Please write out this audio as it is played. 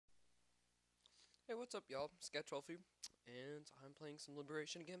Hey, what's up, y'all? Scad12, and I'm playing some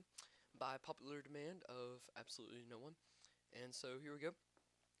Liberation again by popular demand of absolutely no one. And so here we go.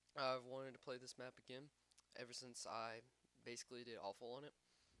 I've wanted to play this map again ever since I basically did awful on it.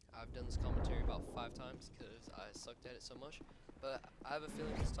 I've done this commentary about 5 times because I sucked at it so much, but I have a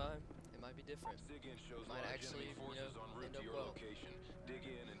feeling this time it might be different. It might actually, end up well.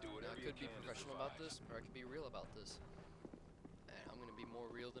 Now, I could be professional about this, or I could be real about this. And I'm going to be more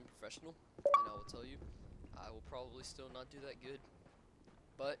real than professional, and I will tell you, I will probably still not do that good.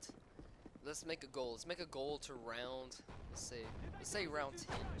 But let's make a goal. Let's make a goal to round, let's say round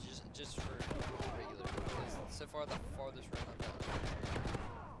 10, just for regular. Because so far the farthest round I've done.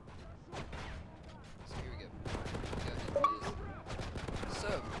 So here we go. Go ahead and do this. So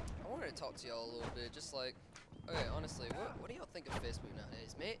I wanted to talk to y'all a little bit, just like, okay, honestly, what do y'all think of Facebook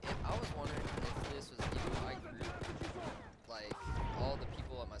nowadays? I was wondering if this was my group, like all the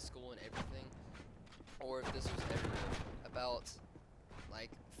people at my school and everything, or if this was everyone, about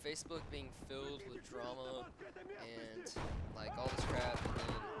like Facebook being filled with drama and like all this crap, and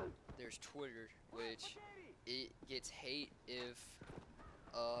then there's Twitter, which it gets hate if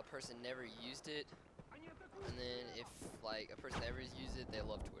a person never used it, and then if like a person ever used it, they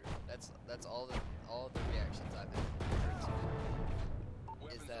love Twitter. That's all the reactions I've had to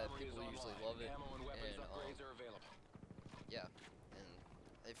it, is that people usually love it, and yeah, and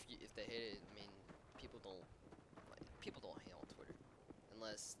if they hate it, I mean, people don't hate on Twitter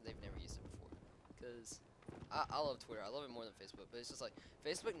unless they've never used it before. Cause I love Twitter. I love it more than Facebook. But it's just like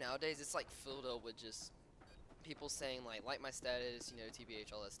Facebook nowadays. It's like filled up with just people saying like my status,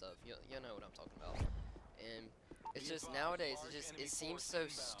 TBH, all that stuff. You know what I'm talking about. And it's just nowadays. It seems so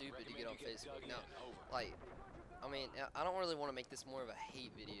stupid to get on Facebook now. Like, I mean, I don't really want to make this more of a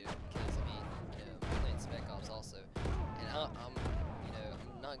hate video because I mean, I'm playing Spec Ops also, and I'm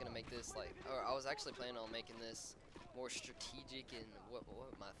not gonna make this like. Or I was actually planning on making this more strategic in what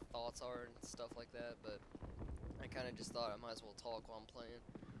my thoughts are and stuff like that, but I kind of just thought I might as well talk while I'm playing.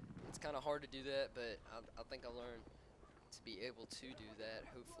 It's kind of hard to do that, but I think I learned to be able to do that,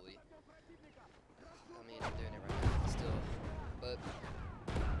 hopefully. I mean, I'm doing it right now still, but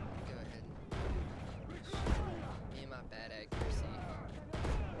go ahead. Me and my bad accuracy.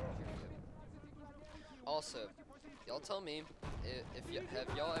 Also, y'all tell me if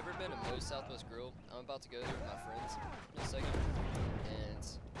have y'all ever been to Moe's Southwest Grill? I'm about to go there with my friends in a second, and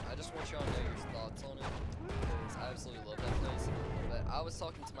I just want y'all to know your thoughts on it because I absolutely love that place. But I was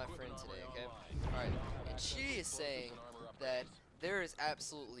talking to my friend today, okay? Alright, and she is saying that there is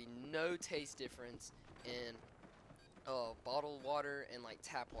absolutely no taste difference in bottled water and like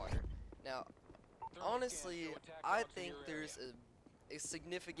tap water. Now, honestly, I think there's a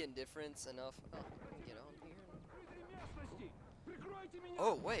significant difference enough. Get on here.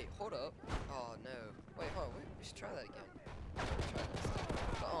 Oh wait, hold up. Oh no. Wait, hold on. We should try that again. Try this.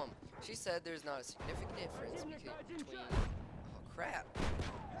 But, she said there's not a significant difference between. Oh crap.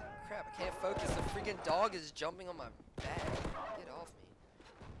 Crap! I can't focus. The freaking dog is jumping on my back. Get off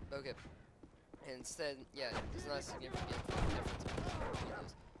me. Okay. And said, yeah, there's not a significant difference between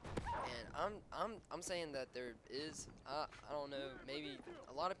those. And I'm saying that there is, I don't know, maybe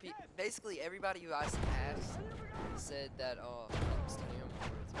a lot of people, basically everybody who I asked said that, I'm studying on my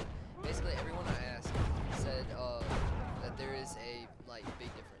words, but basically everyone I asked said, that there is a, like, big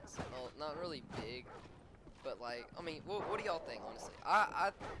difference. Well, not really big, but, like, I mean, what do y'all think, honestly?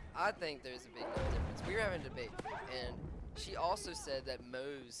 I think there's a big difference. We were having a debate, and she also said that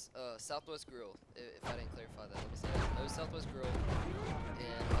Moe's Southwest Grill, if I didn't clarify that, let me say that, Moe's Southwest Grill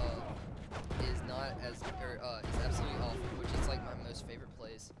and is not as, is absolutely awful, which is like my most favorite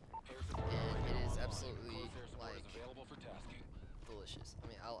place, and it is absolutely like delicious. I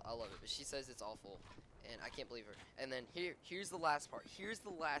mean, I love it, but she says it's awful, and I can't believe her. And then here's the last part. Here's the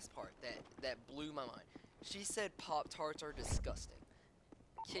last part that blew my mind. She said Pop-Tarts are disgusting.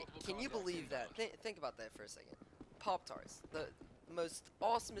 Can you believe that? Think about that for a second. Pop-Tarts, the most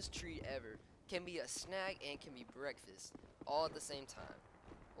awesomest treat ever, can be a snack and can be breakfast all at the same time,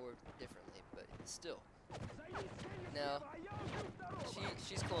 or differently, but still. Now,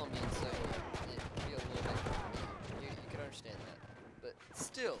 she's Colombian, so it can be a little bit, you can understand that, but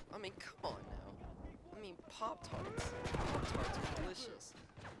still, I mean, come on now. I mean, Pop-Tarts are delicious.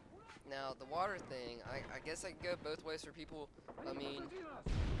 Now, the water thing, I guess I could go both ways for people. I mean,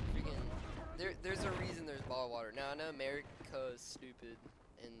 freaking, there's a reason there's bottled water. Now, I know America is stupid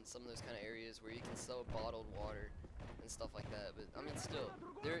in some of those kind of areas where you can sell bottled water and stuff like that, but I mean, still,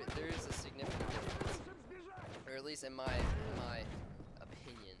 there is a significant difference, or at least in my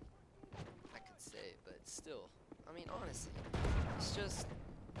opinion, I could say. But still, I mean, honestly, it's just.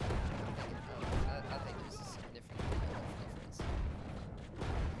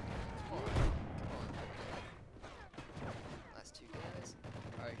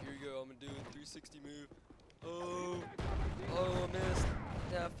 360 move. Oh, I missed.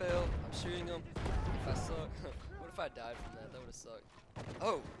 Yeah, I failed. I'm shooting him. If I suck. What if I died from that? That would have sucked.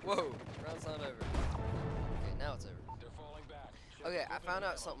 Oh, whoa. Round's not over. Okay, now it's over. They're falling back. Okay, I found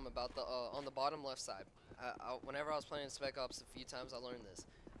out something about the on the bottom left side. Whenever I was playing Spec Ops a few times, I learned this.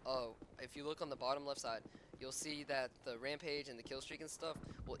 If you look on the bottom left side, you'll see that the rampage and the kill streak and stuff.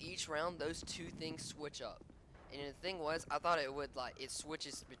 Well, each round those two things switch up. And the thing was, I thought it would it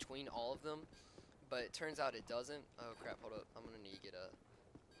switches between all of them, but it turns out it doesn't. Oh crap! Hold up, I'm gonna need to get a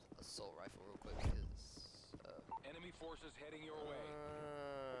assault rifle real quick because enemy forces heading your way.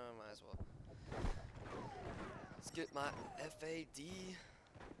 Might as well. Let's get my FAD. You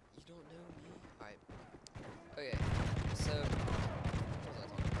don't know me. Alright. Okay. So, what was I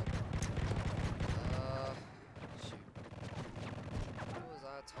talking about? Shoot. What was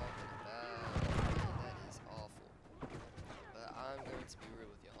I talking about? Man, that is awful. But I'm going to be real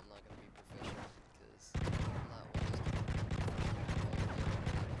with y'all. I'm not going to be professional because I'm not one of those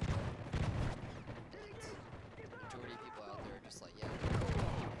majority of people out there are just like, yeah.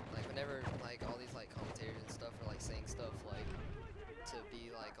 Like whenever like all these like commentators and stuff are like saying stuff like to be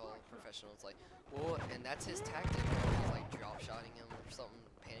like all professional, it's like, well, and that's his tactic. He's like drop shotting him or something,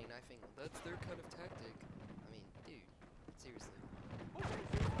 panning knifing. That's their kind of tactic. I mean, dude, seriously.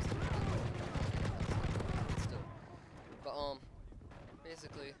 Still, but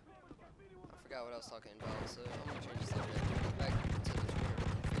basically, I forgot what I was talking about, so I'm gonna change the subject back to the Twitter,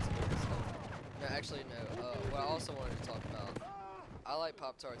 Facebook and stuff. No, actually, no. What I also wanted to talk about. I like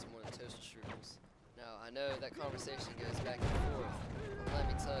Pop-Tarts more than toaster strudels. Now, I know that conversation goes back and forth, but let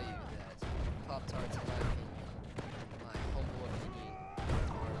me tell you that Pop-Tarts, in my opinion, my humble opinion,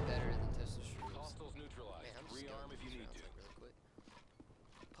 are better than toaster strudels. Hostiles neutralized. Man, I'm just Rearm if you need to. really quick.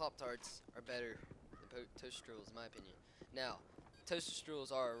 Pop-Tarts are better than toaster strudels, in my opinion. Now, toaster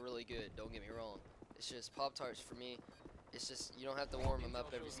strudels are really good, don't get me wrong. It's just Pop-Tarts, for me, it's just, you don't have to warm them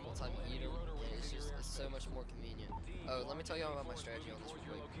up every single time you eat them, and it's so much more convenient. Oh, let me tell you all about my strategy on this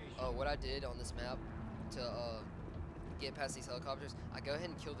real quick. What I did on this map to get past these helicopters, I go ahead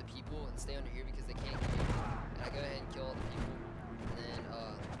and kill the people and stay under here because they can't get me. And I go ahead and kill all the people, and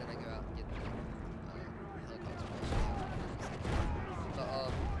then I go out and get the helicopter.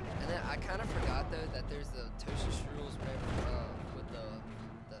 But, and then I kind of forgot though that there's the toaster strudels, whatever, with the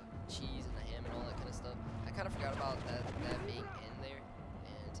cheese and the ham and all that kind of stuff. I kind of forgot about that being in there,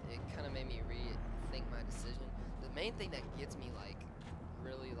 and it kind of made me rethink my decision. The main thing that gets me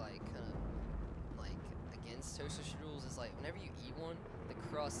really kind of against toaster strudels is like whenever you eat one, the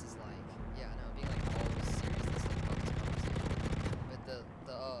crust is like, yeah, I know, being like all this serious and stuff about this conversation, but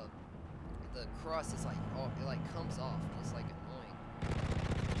the crust is like it comes off and it's like annoying.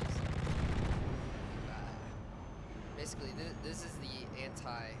 Basically, this is the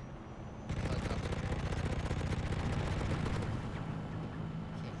anti-helicopter.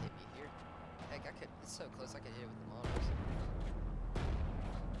 Can't hit me here. Heck, I could. It's so close. I could hit it with the models.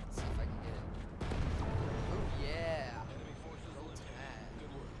 Let's see if I can get it. Oh yeah. Enemy forces eliminated.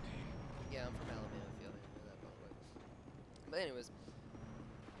 Good work, team. Yeah, I'm from Alabama. If y'all didn't know that, by the way. But anyways,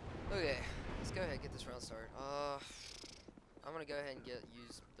 okay. Let's go ahead and get this round started. I'm gonna go ahead and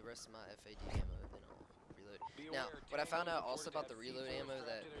use the rest of my FAD ammo, then I'll reload. Now, what I found out also about the reload ammo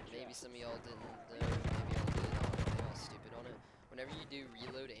that maybe some of y'all didn't know, maybe y'all did, maybe y'all stupid on it. Whenever you do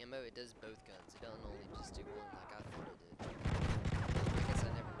reload ammo, it does both guns. It doesn't only just do one like I thought it did. I guess I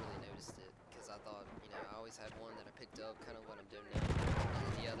never really noticed it, because I thought, you know, I always had one that I picked up, kind of what I'm doing now, and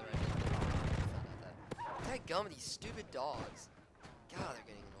then the other I didn't. I found out that. Dadgum, these stupid dogs. God, they're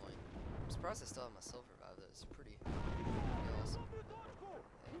getting annoying. I'm surprised I still have my silver revive, though. It's pretty awesome.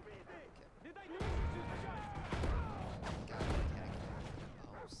 Okay. God,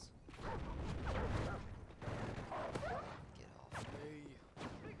 mouse. Get off me.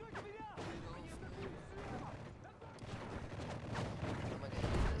 How am I gonna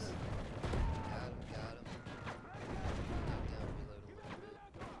do this? Got him. Knock down,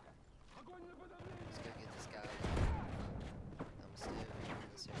 reload a little bit. Let's go get this guy. I'm stay over here in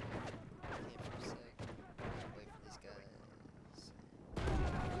this area. Camp for a sec. Wait for these guys.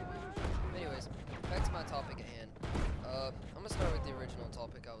 Anyways, back to my topic at hand. I'm gonna start with the original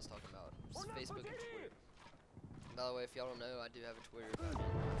topic I was talking about. It's Facebook and Twitter. By the way, if y'all don't know, I do have a Twitter.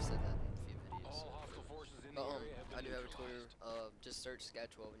 I've said that in a few videos. All hostile forces in the area have been I do have a Twitter. neutralized. Just search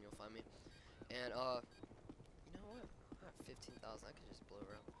Scad12 and you'll find me. And you know what? I have 15,000. I could just blow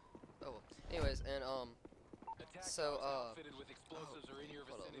around. Oh well. Anyways, and Attack so towers outfitted with explosives are in your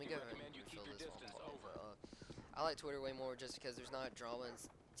hold on, let me vicinity. go ahead Recommend you and keep refill your this while I'm distance. talking. Over. I like Twitter way more just because there's not drama and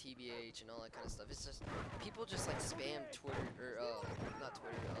TBH and all that kind of stuff. It's just people just like spam Twitter or not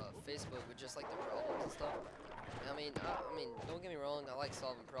Twitter, Facebook with just like the problems and stuff. I mean, don't get me wrong. I like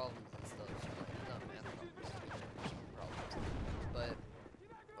solving problems and stuff. Like, not math problems, but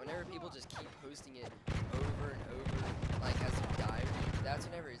whenever people just keep posting it over and over, like as a diary, that's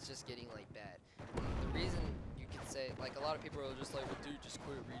whenever it's just getting like bad. The reason you can say, like, a lot of people are just like, well, dude, just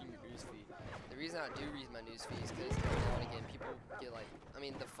quit reading your newsfeed. The reason I do read my newsfeed is because every now and again people get like, I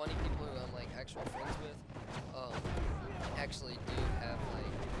mean, the funny people who I'm like actual friends with, actually do have like,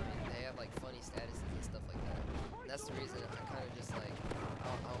 I mean, they have like funny statuses and stuff like that. And that's the reason I kind of just like,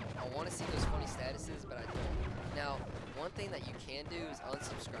 I want to see those funny statuses, but I don't. Now, one thing that you can do is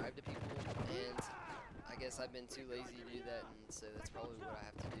unsubscribe to people, and I guess I've been too lazy to do that, and so that's probably what I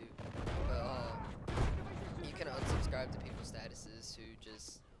have to do. But you can unsubscribe to people's statuses who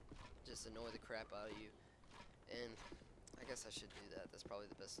just annoy the crap out of you, and I guess I should do that. That's probably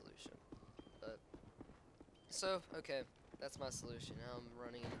the best solution. But so okay, that's my solution. Now I'm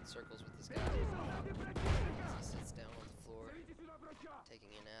running in circles with this guy as he sits down on the floor, taking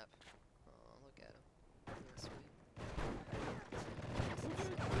a nap. Oh, look at him. Isn't that sweet?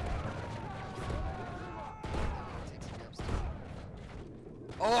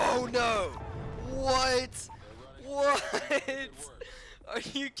 Oh no! What? What? Are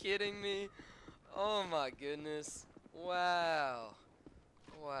you kidding me? Oh my goodness. Wow.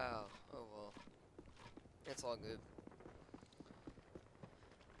 Wow. Oh well. It's all good.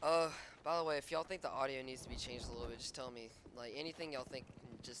 By the way, if y'all think the audio needs to be changed a little bit, just tell me. Like, anything y'all think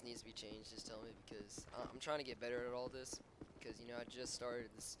just needs to be changed, just tell me, because I'm trying to get better at all this. Because, you know, I just started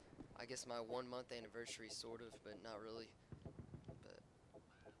this, I guess my 1 month anniversary, sort of, but not really. But,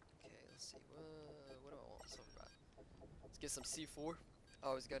 okay, let's see. What do I want? So bad. Let's get some C4. I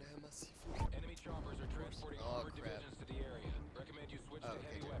always gotta have my C4. Enemy choppers are transporting armored divisions to the area. Recommend you switch to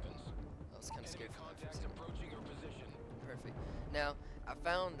heavy weapons. I was kind of scared for that. Approaching your position. Perfect. Now, I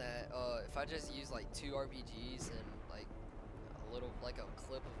found that if I just use like 2 RPGs and like a little, like a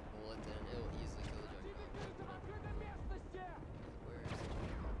clip of a bullet, then it'll easily kill the Juggernaut. Where is the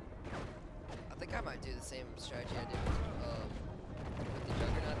Juggernaut? I think I might do the same strategy I did with the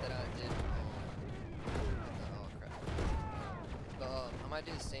Juggernaut that I did. Oh crap! But I might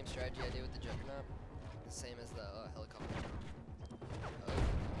do the same strategy I did with the Juggernaut, the same as the helicopter.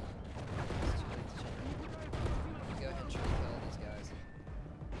 Go ahead and try to kill all these guys.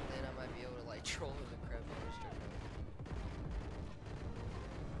 Then I might be able to like troll the crap out of this Juggernaut.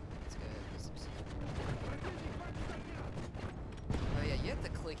 Let's go ahead and get some C4. Oh yeah, you have to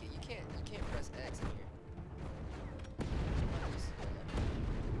click it. You can't press X in here.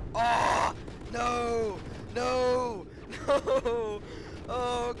 Oh no! No! No!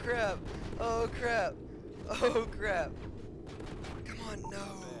 Oh crap! Oh crap! Oh crap! Come on,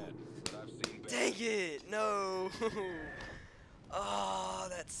 no! Dang it! No! Oh,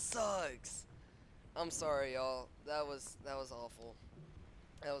 that sucks. I'm sorry, y'all. That was awful.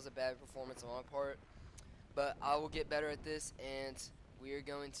 That was a bad performance on my part. But I will get better at this, and we are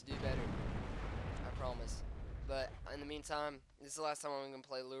going to do better. I promise. But in the meantime, this is the last time I'm going to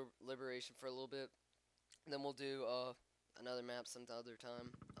play Liberation for a little bit. Then we'll do another map some other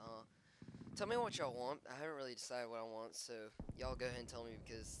time. Tell me what y'all want. I haven't really decided what I want, so y'all go ahead and tell me,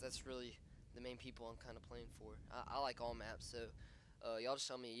 because that's really the main people I'm kind of playing for. I like all maps, so y'all just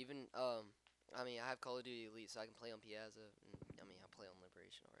tell me. Even I mean, I have Call of Duty Elite, so I can play on Piazza, and I mean, I play on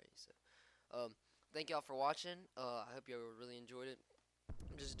Liberation already. So thank y'all for watching. I hope y'all really enjoyed it.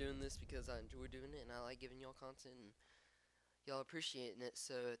 I'm just doing this because I enjoy doing it, and I like giving y'all content, and y'all appreciating it.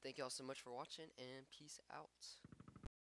 So thank y'all so much for watching, and peace out.